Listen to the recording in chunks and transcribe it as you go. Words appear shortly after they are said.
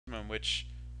which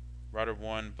router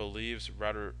 1 believes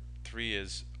router 3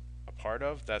 is a part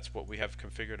of. That's what we have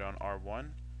configured on R1.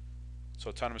 So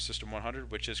autonomous system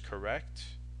 100, which is correct.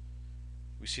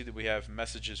 We see that we have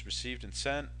messages received and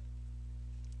sent.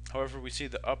 However, we see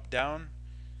the up down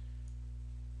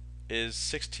is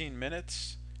 16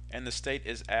 minutes and the state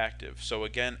is active. So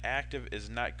again, active is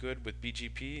not good with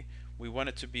BGP. We want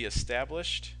it to be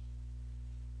established,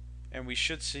 and we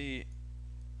should see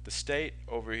the state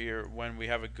over here. When we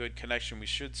have a good connection, we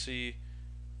should see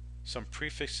some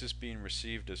prefixes being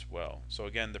received as well. So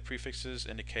again, the prefixes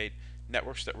indicate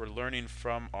networks that we're learning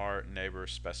from our neighbor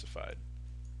specified.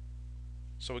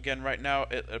 So again, right now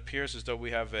it appears as though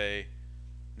we have a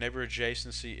neighbor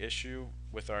adjacency issue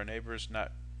with our neighbors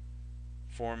not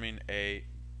forming a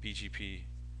BGP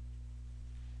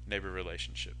neighbor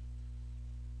relationship.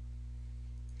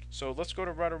 So let's go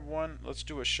to router 1. Let's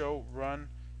do a show run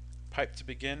pipe to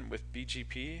begin with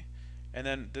BGP, and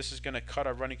then this is going to cut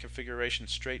our running configuration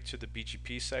straight to the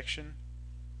BGP section,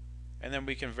 and then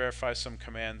we can verify some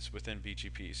commands within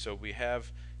BGP. So we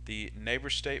have the neighbor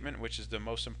statement, which is the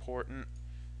most important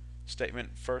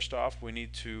statement. First off, we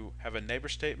need to have a neighbor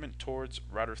statement towards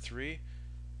router 3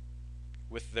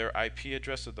 with their IP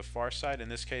address of the far side. In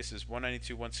this case is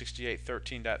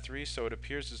 192.168.13.3, so it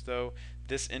appears as though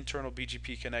this internal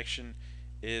BGP connection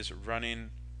is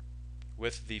running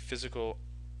with the physical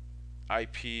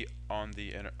IP on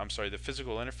the the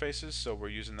physical interfaces, so we're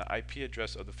using the IP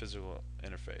address of the physical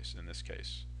interface in this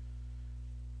case.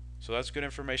 So that's good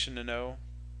information to know,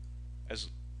 as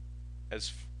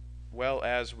well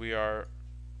as we are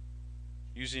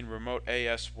using remote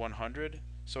AS 100.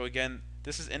 So again,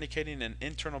 this is indicating an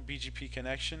internal BGP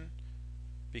connection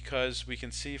because we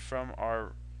can see from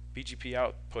our BGP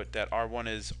output that R1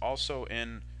 is also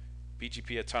in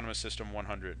BGP Autonomous System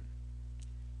 100.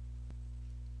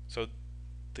 So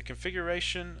the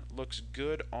configuration looks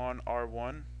good on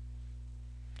R1.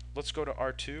 Let's go to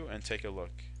R2 and take a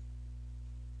look.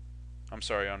 I'm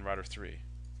sorry, on router 3.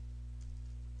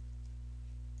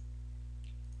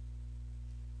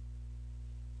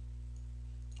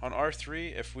 On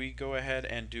R3, if we go ahead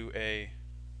and do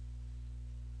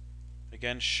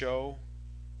again show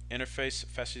interface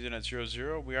fast Ethernet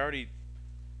 00, we already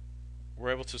were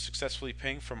able to successfully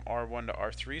ping from R1 to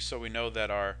R3, so we know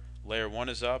that our layer 1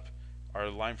 is up, our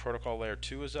line protocol layer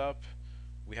 2 is up,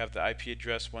 we have the IP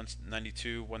address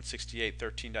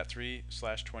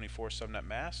 192.168.13.3/24 subnet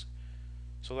mask,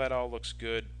 so that all looks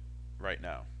good right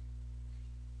now.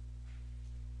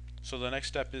 So the next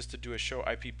step is to do a show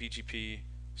IP BGP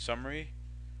summary.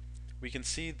 We can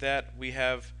see that we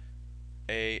have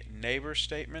a neighbor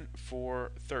statement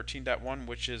for 13.1,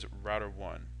 which is router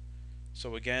 1.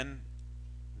 So again,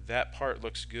 that part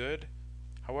looks good.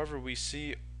 However, we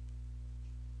see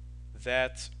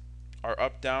that our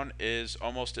up down is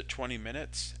almost at 20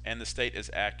 minutes and the state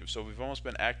is active. So we've almost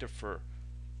been active for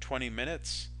 20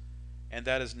 minutes, and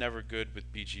that is never good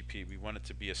with BGP. We want it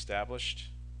to be established.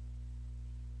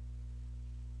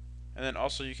 And then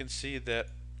also you can see that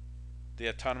the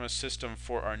autonomous system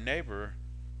for our neighbor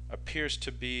appears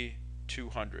to be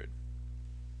 200.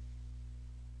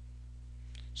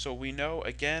 So we know,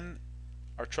 again,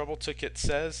 our trouble ticket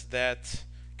says that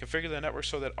configure the network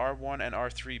so that R1 and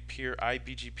R3 peer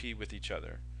iBGP with each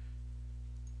other.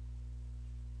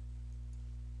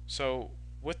 So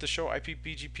what the show IP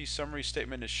BGP summary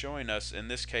statement is showing us in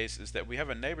this case is that we have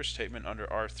a neighbor statement under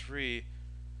R3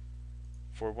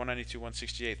 for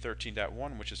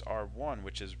 192.168.13.1, which is R1,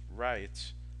 which is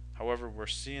right. However, we're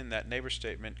seeing that neighbor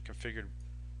statement configured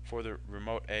for the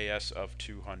remote AS of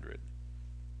 200,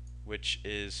 which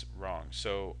is wrong.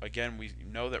 So again, we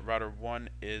know that router 1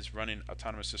 is running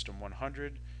autonomous system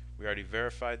 100. We already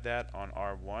verified that on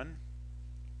R1,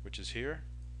 which is here.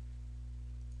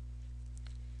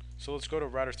 So let's go to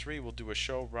router 3. We'll do a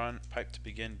show run pipe to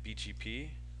begin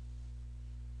BGP.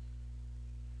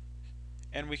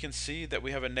 And we can see that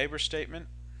we have a neighbor statement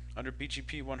under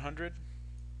BGP 100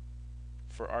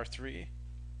 for R3.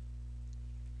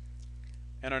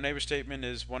 And our neighbor statement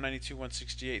is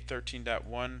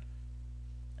 192.168.13.1,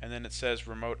 and then it says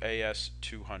remote AS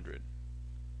 200.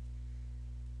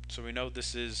 So we know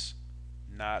this is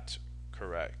not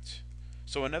correct.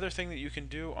 So another thing that you can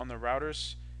do on the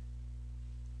routers,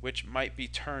 which might be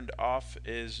turned off,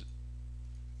 is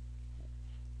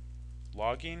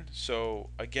logging. So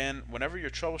again, whenever you're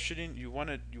troubleshooting, you want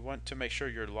to make sure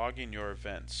you're logging your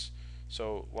events.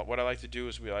 So what I like to do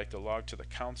is we like to log to the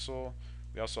console.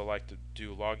 We also like to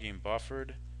do logging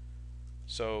buffered.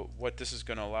 So what this is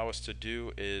going to allow us to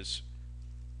do is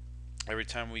every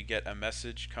time we get a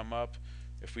message come up,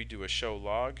 if we do a show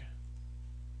log,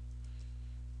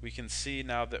 we can see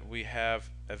now that we have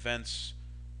events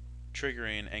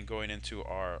triggering and going into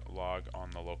our log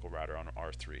on the local router on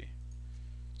R3.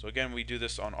 So again, we do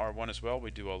this on R1 as well.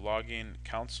 We do a logging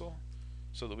console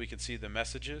so that we can see the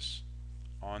messages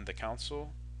on the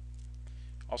console.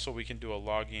 Also, we can do a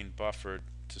logging buffer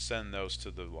to send those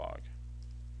to the log.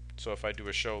 So if I do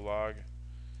a show log,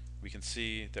 we can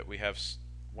see that we have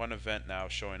one event now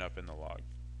showing up in the log.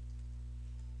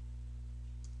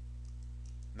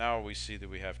 Now we see that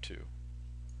we have two.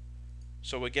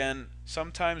 So again,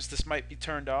 sometimes this might be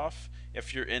turned off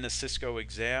if you're in a Cisco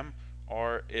exam,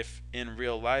 or if in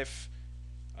real life,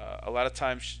 a lot of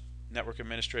times network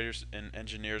administrators and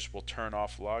engineers will turn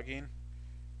off logging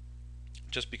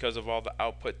just because of all the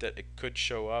output that it could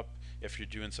show up if you're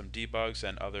doing some debugs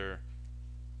and other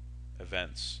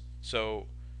events. So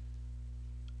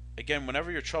again,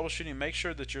 whenever you're troubleshooting, make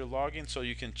sure that you're logging so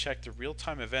you can check the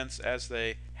real-time events as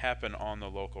they happen on the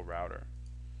local router.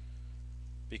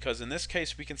 Because in this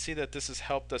case, we can see that this has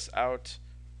helped us out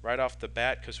right off the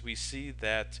bat, because we see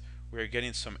that we're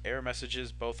getting some error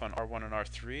messages both on R1 and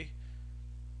R3.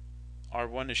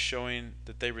 R1 is showing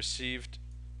that they received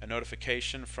a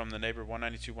notification from the neighbor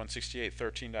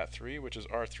 192.168.13.3, which is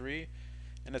R3,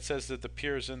 and it says that the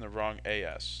peer is in the wrong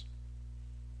AS.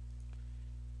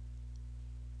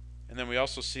 And then we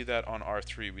also see that on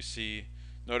R3. We see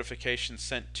notification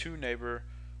sent to neighbor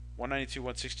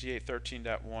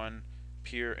 192.168.13.1,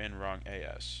 peer in wrong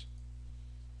AS.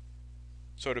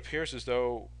 So it appears as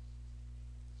though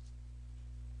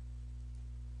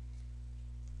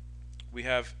we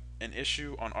have an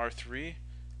issue on R3.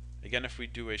 Again, if we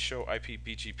do a show IP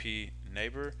BGP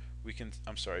neighbor, we can,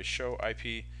 show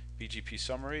IP BGP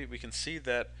summary, we can see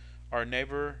that our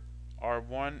neighbor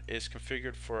R1 is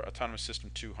configured for Autonomous System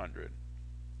 200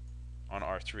 on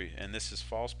R3, and this is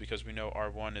false because we know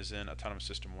R1 is in Autonomous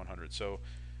System 100. So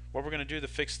what we're going to do to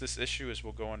fix this issue is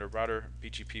we'll go under router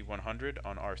BGP 100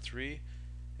 on R3,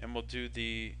 and we'll do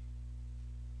the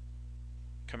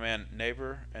command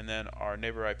neighbor and then our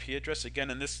neighbor IP address. Again,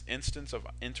 in this instance of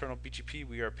internal BGP,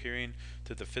 we are peering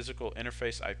to the physical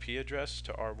interface IP address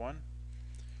to R1,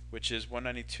 which is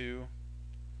 192